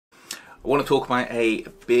I want to talk about a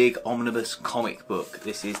big omnibus comic book.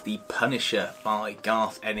 This is The Punisher by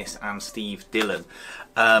Garth Ennis and Steve Dillon.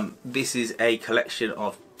 This is a collection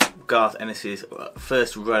of Garth Ennis's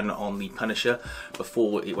first run on The Punisher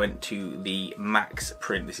before it went to the Max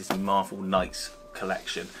print. This is the Marvel Knights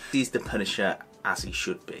collection. This is The Punisher as he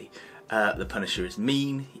should be. The Punisher is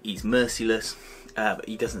mean, he's merciless, but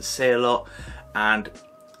he doesn't say a lot, and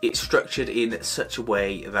it's structured in such a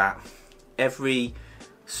way that every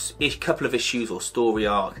couple of issues or story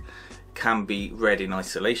arc can be read in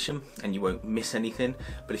isolation and you won't miss anything,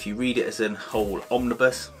 but if you read it as a whole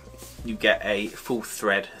omnibus you get a full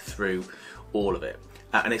thread through all of it,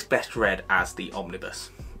 and it's best read as the omnibus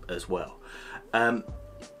as well.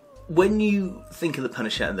 When you think of the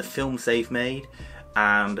Punisher and the films they've made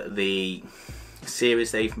and the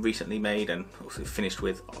series they've recently made and also finished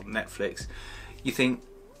with on Netflix, you think,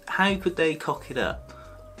 how could they cock it up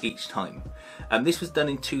each time? And this was done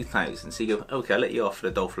in 2000, so you go, okay, I'll let you off for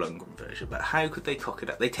the Dolph Lundgren version, but how could they cock it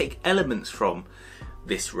up? They take elements from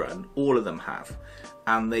this run, all of them have,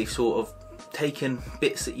 and they've sort of taken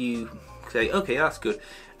bits that you say, okay, that's good,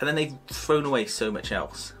 and then they've thrown away so much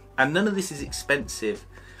else. And none of this is expensive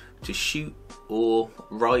to shoot or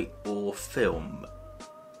write or film,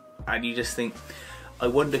 and you just think, I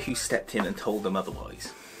wonder who stepped in and told them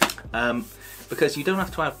otherwise. Because you don't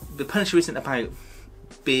have to have, the Punisher isn't about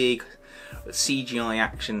big CGI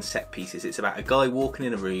action set pieces. It's about a guy walking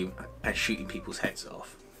in a room and shooting people's heads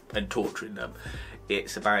off and torturing them.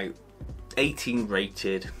 It's about 18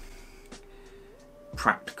 rated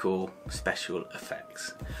practical special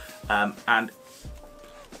effects, and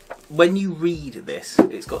when you read this,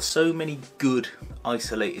 it's got so many good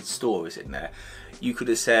isolated stories in there. You could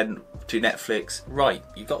have said to Netflix, right,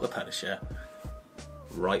 you've got the Punisher,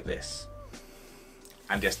 write this,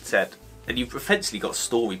 and just said, and you've essentially got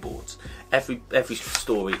storyboards. Every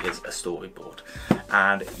story is a storyboard,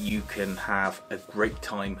 and you can have a great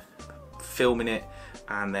time filming it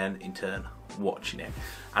and then in turn watching it.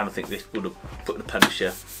 And I think this would have put the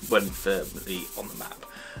Punisher well firmly on the map.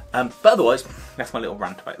 But otherwise, that's my little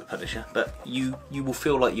rant about the Punisher. But you will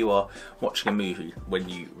feel like you are watching a movie when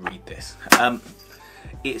you read this.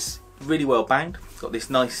 It's really well bound. It's got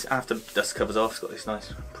this nice, after the dust covers off, it's got this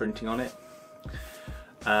nice printing on it.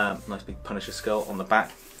 Nice big Punisher skull on the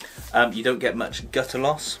back. You don't get much gutter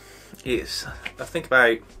loss. It's, I think,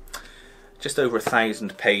 about just over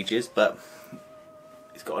 1,000 pages, but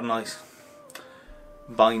it's got a nice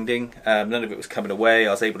binding. None of it was coming away.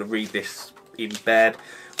 I was able to read this in bed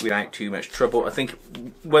without too much trouble. I think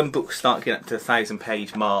when books start getting up to the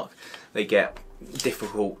 1,000-page mark, they get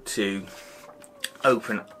difficult to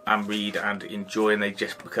open and read and enjoy, and they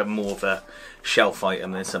just become more of a shelf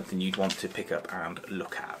item than something you'd want to pick up and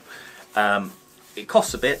look at. It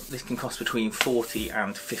costs a bit. This can cost between £40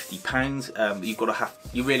 and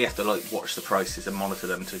 £50. You really have to watch the prices and monitor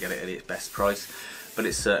them to get it at its best price, but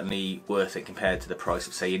it's certainly worth it compared to the price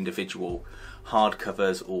of, say, individual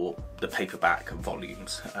hardcovers or the paperback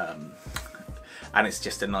volumes. And it's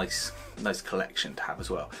just a nice collection to have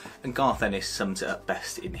as well. And Garth Ennis sums it up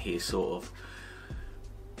best in his sort of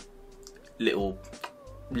little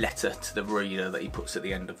letter to the reader that he puts at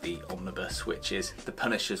the end of the omnibus, which is the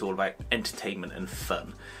Punisher is all about entertainment and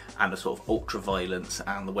fun, and the sort of ultra violence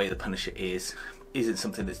and the way the Punisher isn't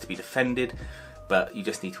something that's to be defended, but you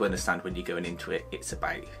just need to understand when you're going into it, it's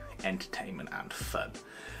about entertainment and fun.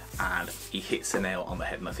 And he hits the nail on the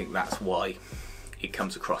head, and I think that's why it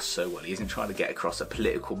comes across so well. He isn't trying to get across a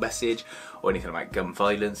political message or anything about gun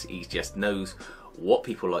violence. He just knows what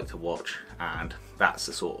people like to watch, and that's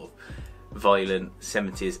the sort of violent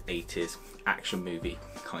 70s, 80s action movie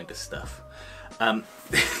kind of stuff.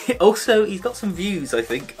 Also, he's got some views, I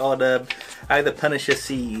think, on how the Punisher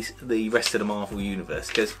sees the rest of the Marvel Universe,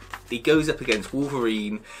 because he goes up against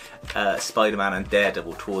Wolverine, Spider-Man and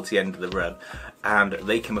Daredevil towards the end of the run, and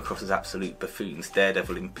they come across as absolute buffoons,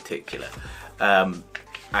 Daredevil in particular. And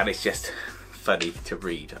it's just funny to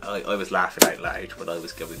read. I was laughing out loud when I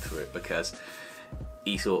was going through it, because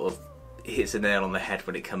he sort of hits a nail on the head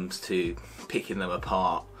when it comes to picking them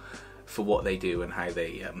apart for what they do and how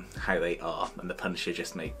they are, and the Punisher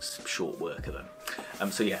just makes short work of them.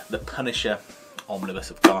 So yeah, the Punisher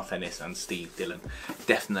omnibus of Garth Ennis and Steve Dillon,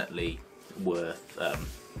 definitely worth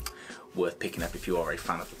picking up if you are a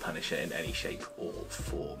fan of the Punisher in any shape or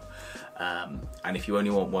form. And if you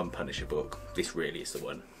only want one Punisher book, this really is the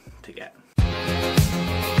one to get.